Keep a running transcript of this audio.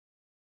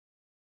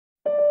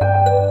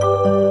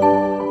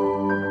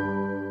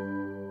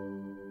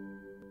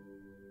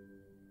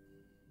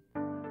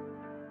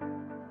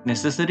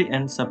necessary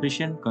and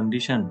sufficient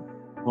condition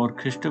for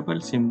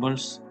Christoffel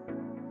symbols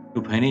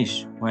to vanish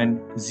when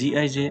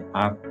Gij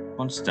are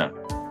constant.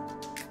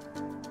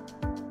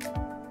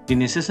 The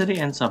necessary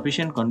and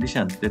sufficient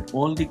condition that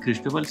all the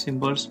Christoffel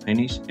symbols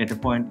vanish at a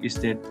point is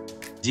that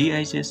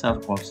Gij's are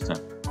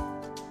constant.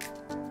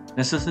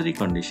 Necessary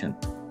condition.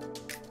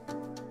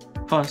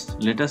 First,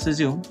 let us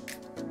assume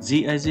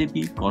Gij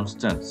be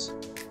constants.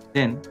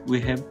 Then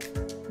we have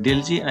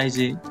del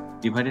Gij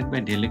divided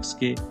by del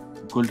xk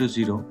equal to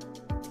 0.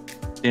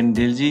 Then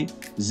del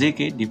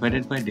Jk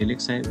divided by del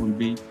xi will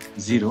be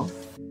 0.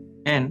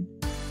 And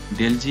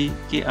del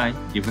Gki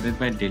divided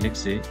by del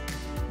xa,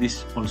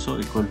 this also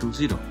equal to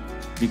 0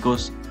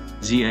 because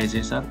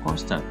Gij's are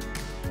constant.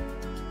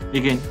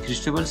 Again,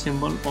 Christoffel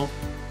symbol of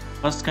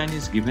first kind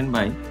is given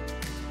by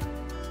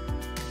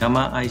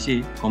gamma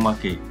ij,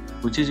 k,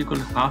 which is equal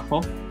to half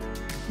of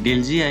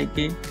del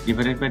Gik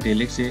divided by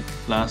del xa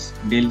plus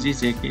del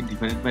Gjk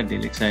divided by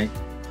del xi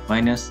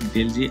minus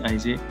del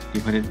Gij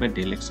divided by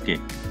del xk.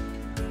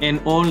 And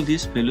all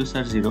these values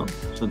are 0,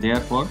 so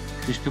therefore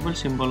Christoffel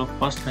symbol of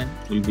first kind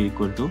will be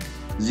equal to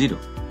 0.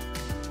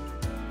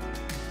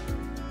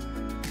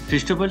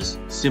 Christoffel's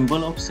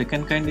symbol of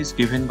second kind is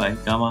given by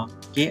gamma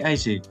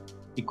kij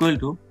equal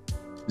to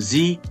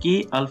gk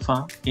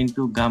alpha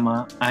into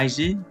gamma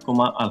ij,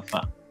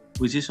 alpha,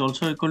 which is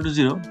also equal to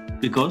 0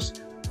 because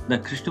the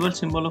Christoffel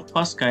symbol of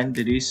first kind,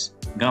 that is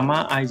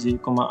gamma ij,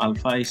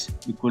 alpha, is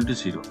equal to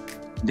 0.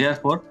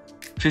 Therefore,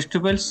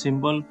 Christoffel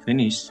symbol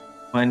vanish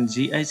when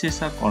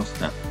Gij's are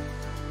constant.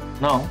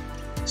 Now,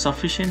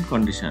 sufficient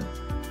condition.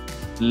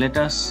 Let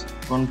us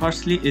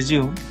conversely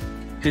assume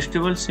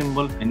Christoffel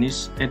symbol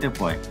vanish at a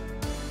point.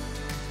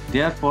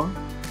 Therefore,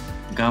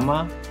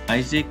 gamma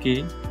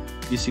ijk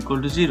is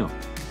equal to 0,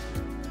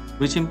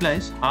 which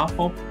implies half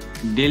of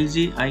del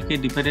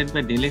Gik divided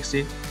by del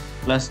xa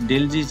plus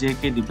del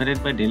Gjk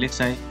divided by del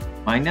xi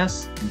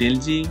minus del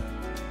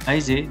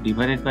Gij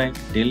divided by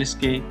del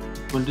xk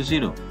equal to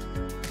 0.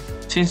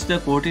 Since the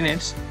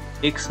coordinates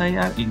xi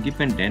are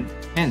independent,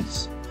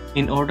 hence,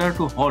 in order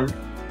to hold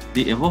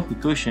the above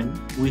equation,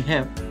 we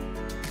have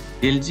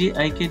del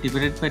Gik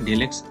divided by del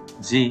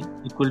xj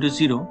equal to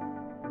 0,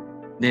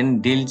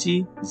 then del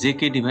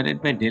Gjk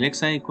divided by del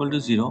xi equal to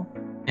 0,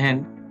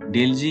 and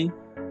del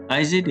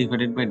Gij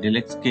divided by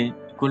del xk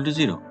equal to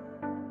 0,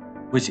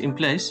 which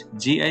implies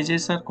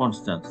Gij's are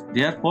constants.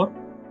 Therefore,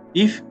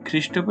 if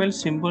Christoffel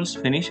symbols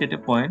vanish at a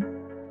point,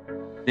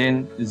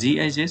 then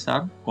Gij's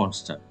are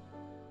constant.